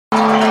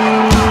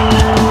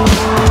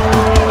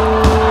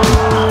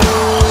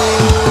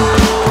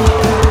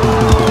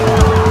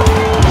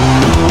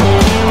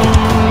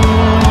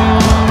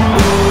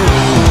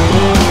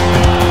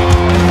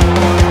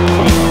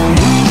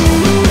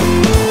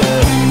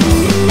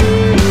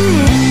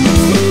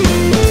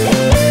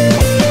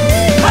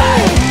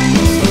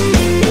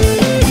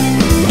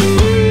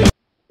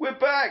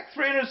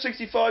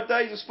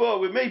Days of Sport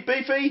with me,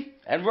 Beefy.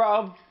 And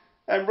Rob.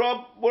 And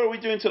Rob, what are we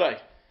doing today?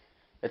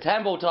 It's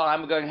handball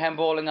time. We're going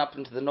handballing up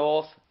into the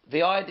north.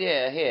 The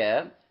idea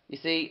here, you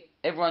see,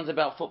 everyone's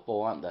about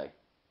football, aren't they?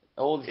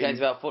 All these games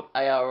about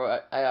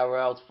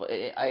ARL,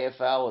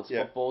 AFL, it's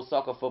football,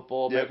 soccer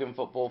football, American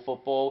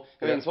football,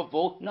 everything's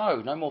football.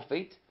 No more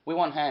feet. We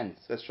want hands.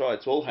 That's right,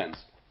 it's all hands.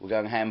 We're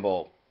going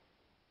handball.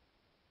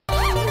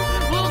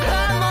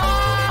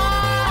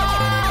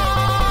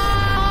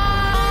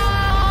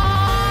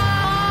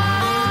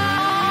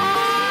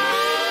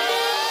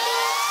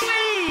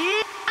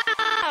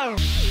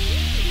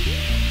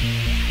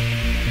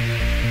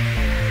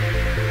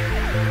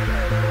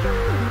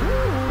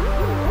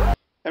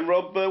 And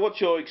Rob,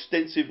 what's your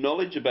extensive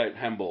knowledge about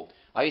handball?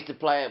 I used to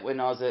play it when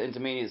I was at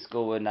intermediate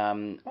school, and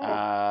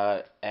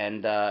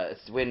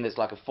it's when there's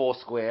like a 4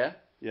 square,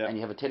 and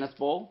you have a tennis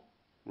ball,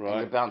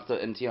 and you bounce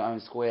it into your own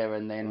square,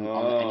 and then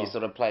and you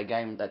sort of play a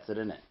game that's it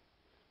in it.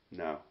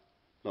 No,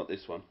 not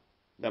this one.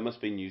 That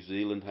must be New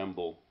Zealand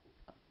handball.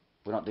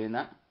 We're not doing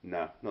that?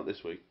 No, not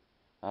this week.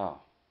 Oh.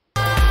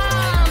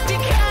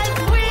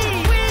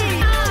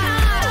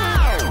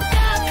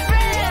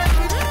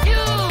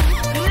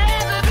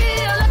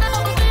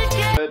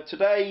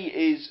 Today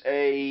is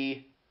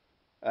a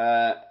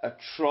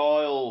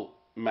trial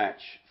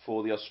match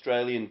for the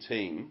Australian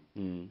team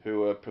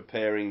who are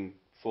preparing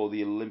for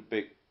the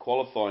Olympic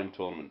qualifying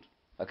tournament.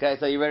 Okay,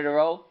 so you ready to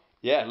roll?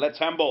 Yeah, let's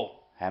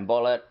handball.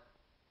 Handball it.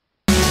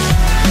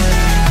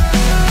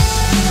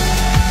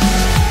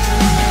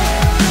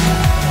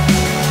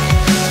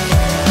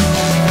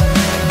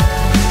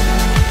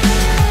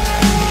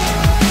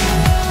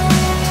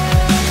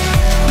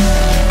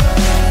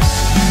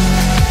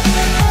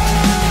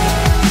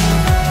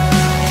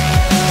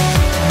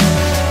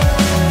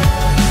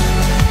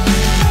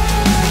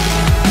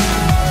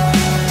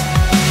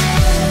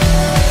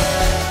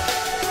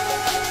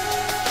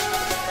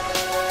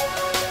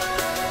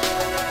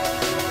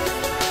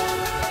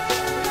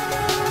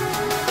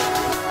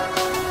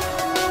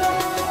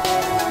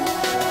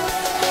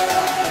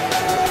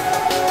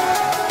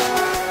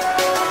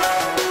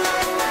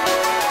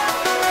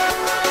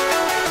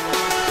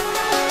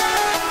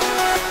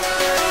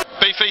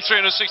 Beefy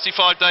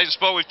 365 Days of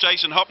Sport with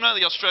Jason Hopner,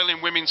 the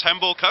Australian women's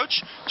handball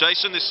coach.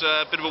 Jason, this is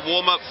a bit of a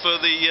warm-up for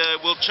the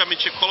World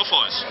Championship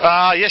qualifiers.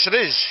 Yes, it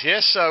is.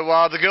 Yes, so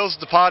the girls are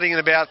departing in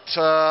about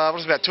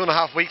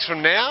 2.5 weeks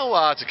from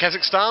now to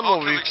Kazakhstan.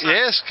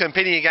 Yes,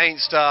 competing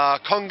against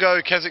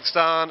Congo,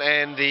 Kazakhstan,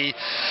 and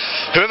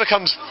whoever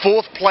comes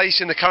 4th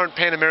place in the current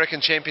Pan American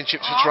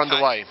Championships, which are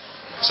underway.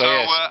 So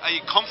yes. Are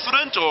you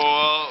confident, or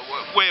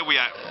where are we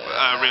at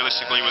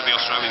realistically with the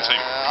Australian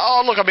team?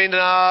 Look, I mean,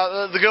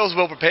 the girls are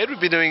well prepared. We've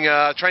been doing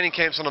training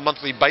camps on a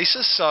monthly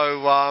basis, so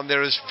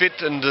they're as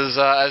fit and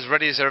as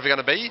ready as they're ever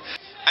going to be.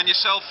 And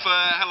yourself,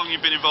 how long have you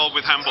been involved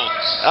with handball?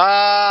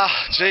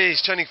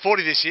 Turning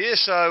 40 this year,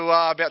 so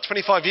about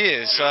 25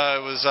 years. So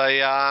it was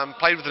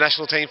played with the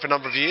national team for a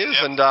number of years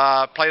and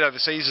played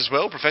overseas as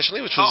well, professionally,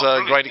 which was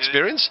a great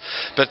experience.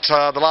 But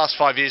the last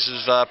 5 years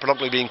has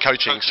predominantly been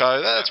coaching,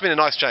 so that's been a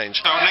nice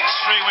change. So next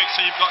 3 weeks,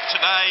 so you've got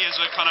today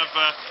as a kind of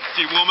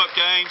few warm-up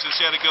games and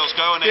see how the girls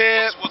go, and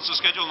then what's the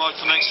schedule like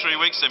for the next 3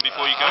 weeks then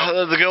before you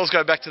go? The girls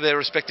go back to their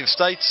respective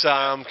states,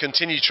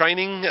 continue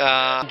training,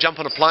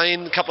 jump on a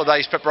plane, a couple of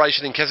days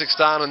preparation in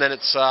Kazakhstan, and then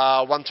it's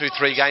 1, 2,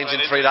 3 games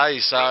in 3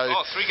 days. So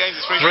 3 games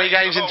in 3 days. 3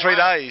 games in 3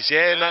 days.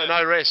 Yeah,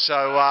 no rest.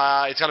 So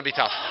it's going to be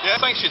tough. Yeah,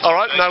 thanks for your time. All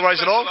right, no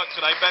worries at all. Best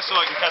of luck today. Best of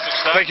luck in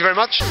Kazakhstan. Thank you very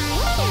much.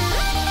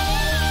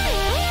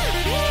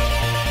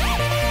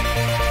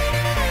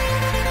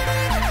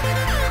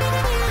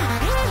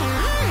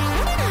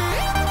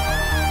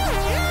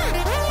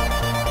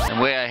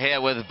 We're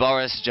here with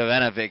Boris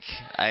Jovanovic,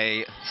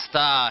 a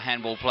star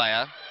handball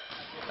player.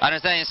 I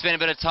understand you spent a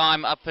bit of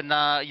time up in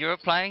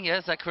Europe playing, yeah,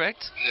 is that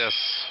correct? Yes,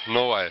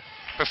 Norway.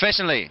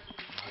 Professionally?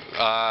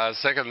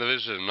 2nd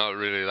division, not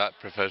really that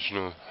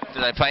professional.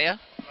 Do they pay you?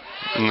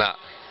 Nah.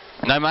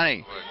 No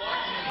money?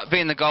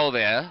 Being the goal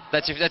there,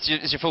 that's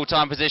your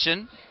full-time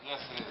position? Yes,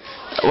 it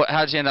is.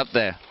 How'd you end up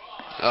there?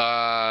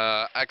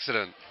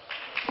 Accident.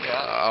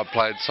 I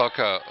played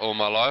soccer all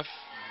my life.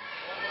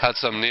 Had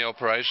some knee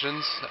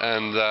operations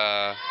and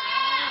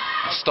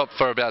stopped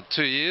for about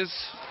 2 years.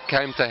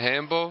 Came to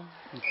handball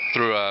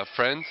through a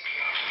friend.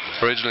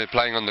 Originally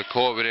playing on the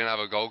court, we didn't have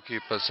a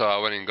goalkeeper, so I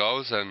went in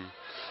goals and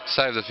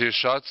saved a few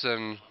shots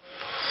and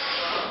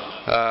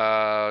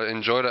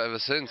enjoyed it ever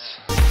since.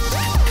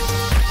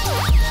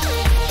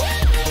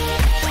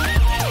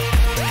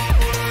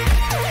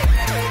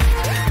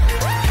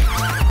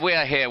 We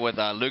are here with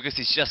Lucas.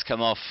 He's just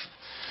come off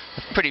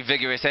a pretty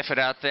vigorous effort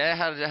out there.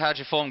 How'd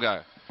your form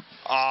go?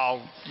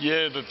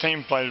 Yeah, the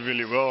team played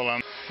really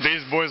well.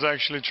 these boys are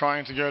actually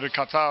trying to go to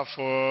Qatar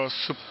for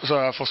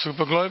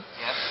Super Globe.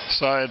 Yep.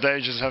 So they're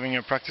just having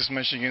a practice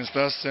match against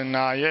us, and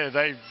yeah,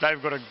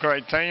 they've got a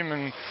great team,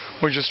 and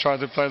we just tried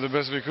to play the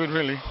best we could,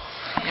 really.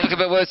 You look a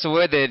bit worse for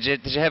word there.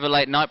 Did you have a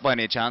late night by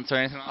any chance or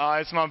anything like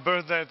that? It's my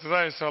birthday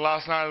today, so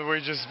last night we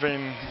just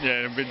been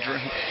a bit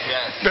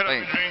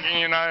drinking,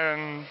 you know,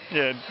 and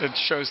yeah, it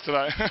shows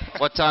today.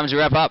 What time did you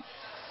wrap up?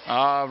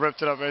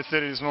 Wrapped it up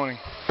 8:30 this morning.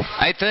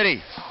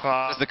 8:30.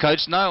 Does the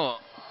coach know? Or?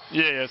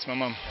 Yeah, it's my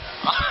mum.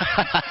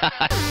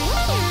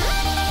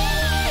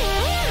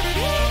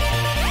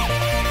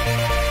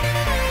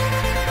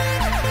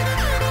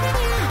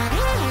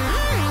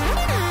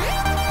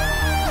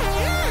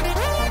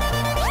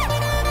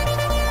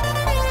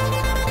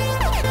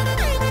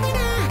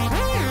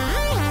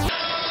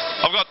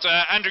 I've got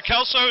Andrew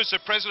Kelso, who's the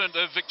president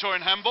of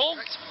Victorian Handball.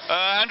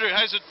 Andrew,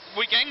 how's the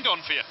weekend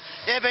gone for you?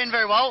 Yeah, been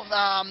very well.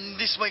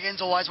 This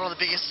weekend's always one of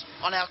the biggest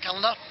on our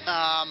calendar.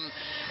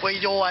 We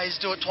always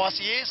do it twice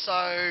a year,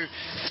 so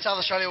South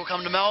Australia will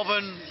come to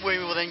Melbourne. We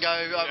will then go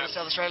over to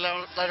South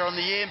Australia later on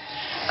in the year.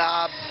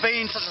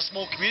 Being such a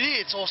small community,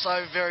 it's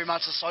also very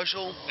much a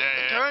social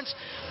occurrence.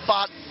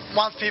 But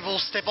once people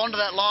step onto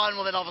that line,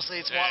 well then obviously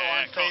it's white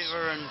line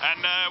fever. And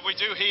we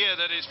do hear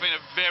that it's been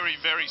a very,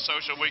 very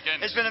social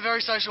weekend. It's been a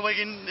very social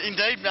weekend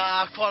indeed.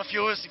 Quite a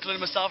few of us, including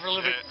myself, are a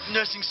little bit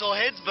nursing sore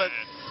heads, but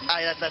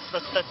hey,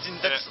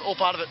 that's all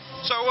part of it.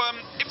 So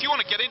if you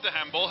want to get into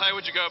handball, how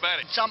would you go about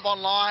it? Jump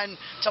online,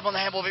 jump on the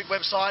Handball Vic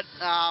website,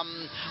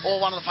 or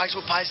one of the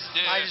Facebook pages,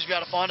 you'll be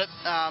able to find it.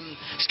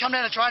 Just come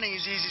down to training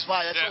is the easiest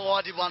way. That's all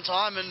I did one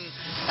time,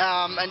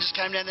 and just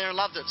came down there and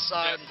loved it. So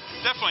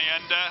definitely.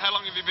 And how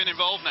long have you been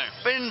involved now?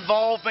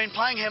 Been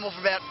playing handball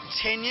for about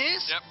 10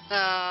 years.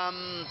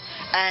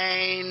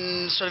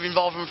 And sort of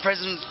involved from a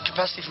president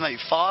capacity for maybe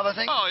 5, I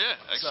think. Oh yeah,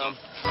 excellent.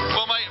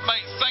 Well,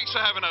 mate, thanks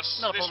for having us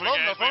Not a this problem,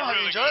 weekend. no problem.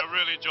 I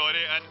really enjoyed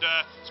it, and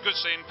it's good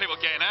seeing people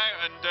getting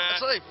out, and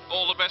absolutely.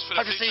 All the best for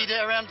the Hope to future. see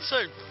you around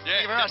soon.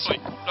 Yeah,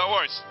 definitely. No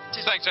worries.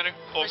 Cheers. Thanks, Andrew.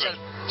 All good.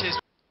 Cheers.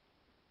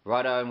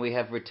 Righto, and we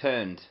have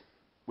returned.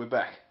 We're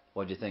back.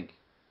 What do you think?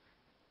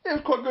 Yeah,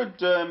 it was quite good.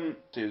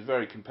 It was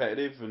very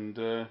competitive, and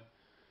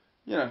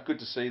good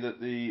to see that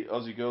the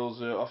Aussie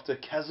girls are off to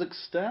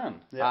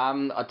Kazakhstan.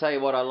 I'll tell you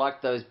what, I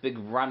like those big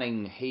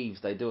running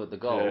heaves they do at the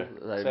goal.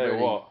 Yeah. Tell you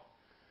what,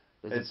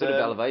 there's a bit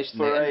of elevation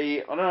for there.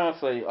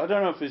 I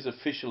don't know if it's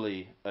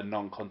officially a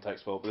non-contact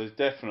sport, but there's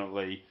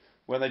definitely,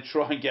 when they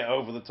try and get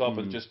over the top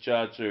and just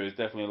charge through, there's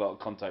definitely a lot of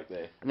contact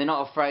there. And they're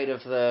not afraid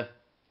of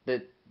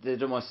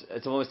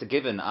it's almost a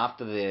given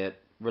after the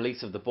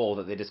release of the ball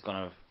that they're just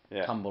going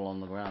to tumble on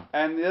the ground.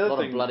 And the other a lot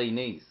thing, of bloody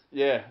knees.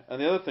 Yeah, and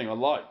the other thing I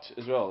liked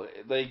as well,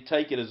 they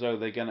take it as though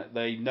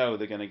they know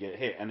they're gonna get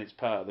hit, and it's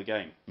part of the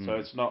game. So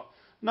it's not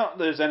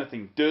there's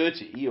anything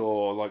dirty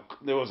or like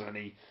there wasn't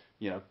any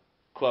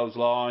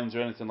clotheslines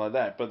or anything like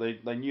that, but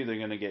they knew they're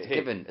gonna get hit.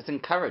 Given, it's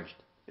encouraged.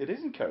 It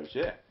is encouraged,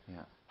 yeah.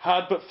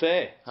 Hard but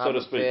fair, so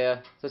to speak.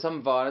 Fair. So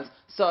some violence.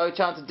 So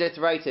chance of death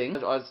rating.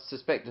 I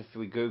suspect if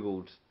we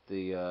googled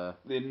the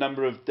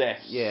number of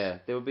deaths,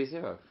 there would be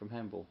 0 from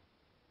handball.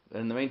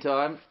 In the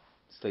meantime,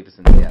 Sleepers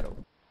in Seattle.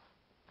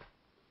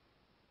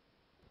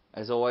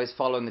 As always,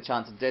 following the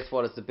chance of death,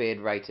 what is the beard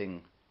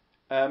rating?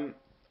 I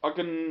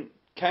can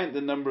count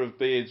the number of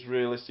beards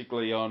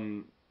realistically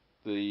on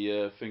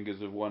the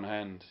fingers of one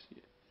hand.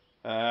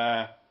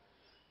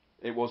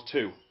 It was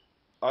 2.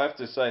 I have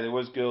to say there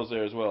was girls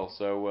there as well,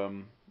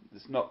 so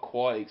it's not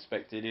quite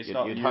expected.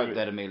 You'd hope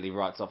that immediately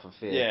writes off a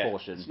fair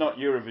portion. It's not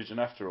Eurovision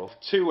after all.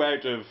 2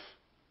 out of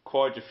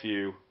quite a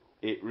few.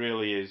 It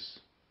really is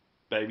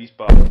baby's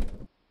butt.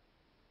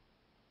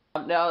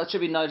 Now, it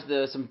should be noted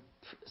there's some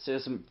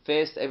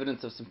first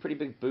evidence of some pretty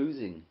big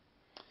boozing.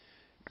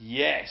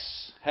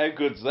 Yes. How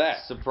good's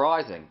that?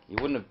 Surprising. You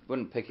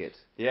wouldn't pick it.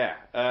 Yeah.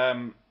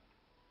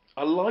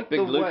 I like Big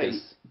the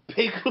Lucas. way...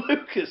 Big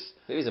Lucas.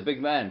 He was a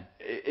big man.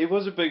 He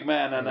was a big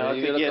man, and I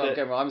think on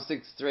camera, I'm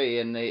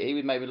 6'3", and he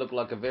would maybe look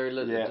like a very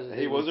little... Yeah,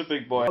 he was a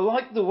big boy. I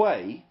like the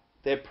way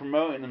they're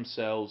promoting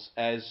themselves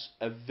as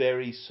a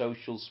very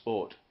social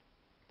sport.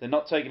 They're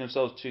not taking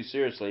themselves too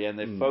seriously, and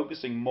they're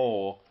focusing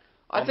more...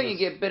 I think you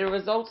get better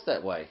results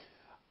that way.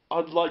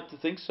 I'd like to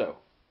think so.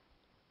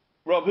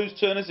 Rob, whose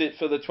turn is it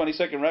for the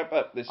 20-second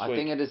wrap-up this week? I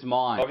think it is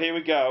mine. Oh, here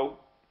we go.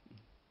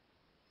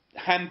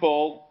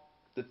 Handball,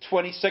 the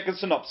 20-second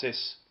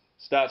synopsis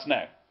starts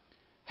now.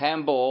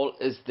 Handball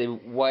is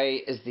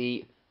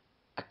a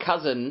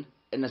cousin,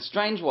 in a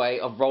strange way,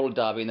 of roller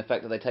derby in the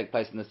fact that they take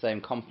place in the same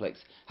complex.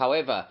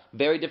 However,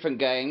 very different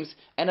games,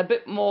 and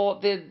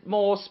they're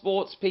more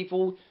sports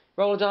people...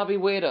 Roller derby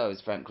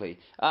weirdos, frankly.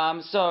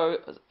 So,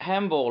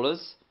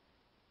 handballers,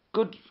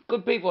 good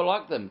people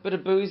like them. Bit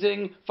of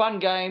boozing, fun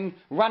game,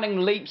 running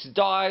leaps,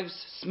 dives,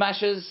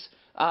 smashes,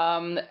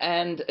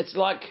 and it's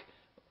like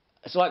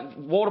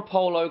water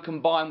polo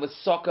combined with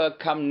soccer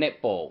come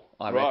netball,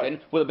 I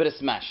reckon, with a bit of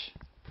smash.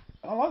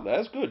 I like that,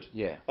 that's good.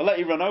 Yeah. I'll let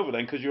you run over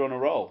then because you're on a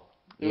roll.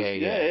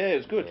 It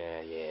was good.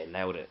 Yeah,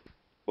 nailed it.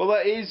 Well,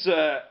 that is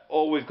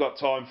all we've got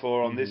time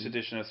for on this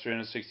edition of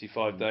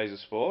 365 Days of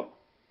Sport.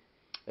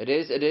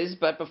 It is.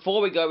 But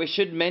before we go, we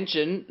should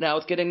mention, now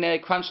it's getting near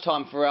crunch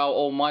time for our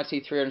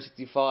almighty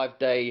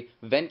 365-day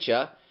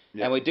venture.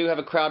 Yeah. And we do have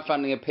a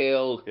crowdfunding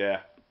appeal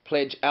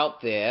pledge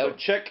out there. So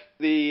check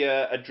the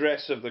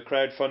address of the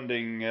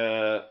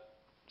crowdfunding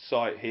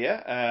site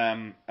here.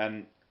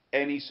 And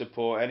any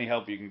support, any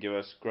help you can give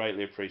us,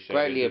 greatly appreciated.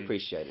 Greatly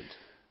appreciated.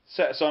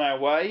 Set us on our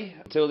way.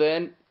 Until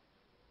then,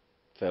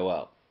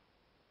 farewell.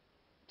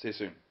 See you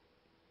soon.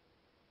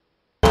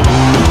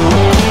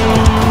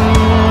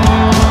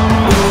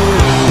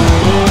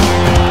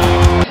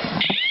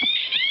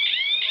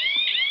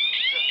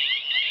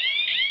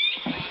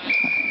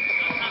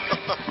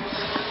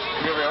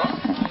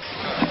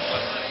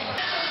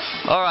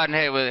 All right, and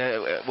here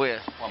we're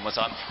one more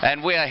time,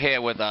 and we are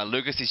here with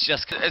Lucas.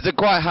 It's a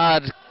quite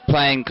hard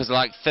playing because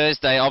like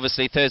Thursday,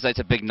 obviously Thursday's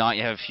a big night.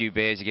 You have a few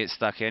beers, you get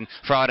stuck in.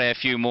 Friday, a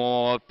few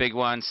more big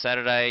ones.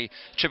 Saturday,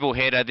 triple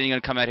header. Then you're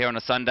gonna come out here on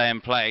a Sunday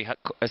and play.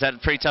 Is that a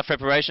pretty tough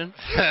preparation?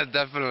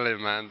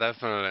 Definitely, man.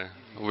 Definitely.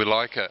 We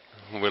like it.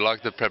 We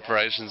like the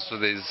preparations for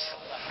these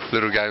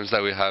little games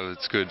that we have.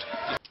 It's good.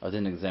 I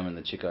didn't examine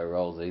the Chico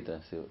rolls either.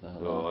 See what the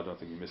hell. Oh, I don't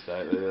think you missed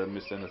out.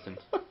 Missed anything.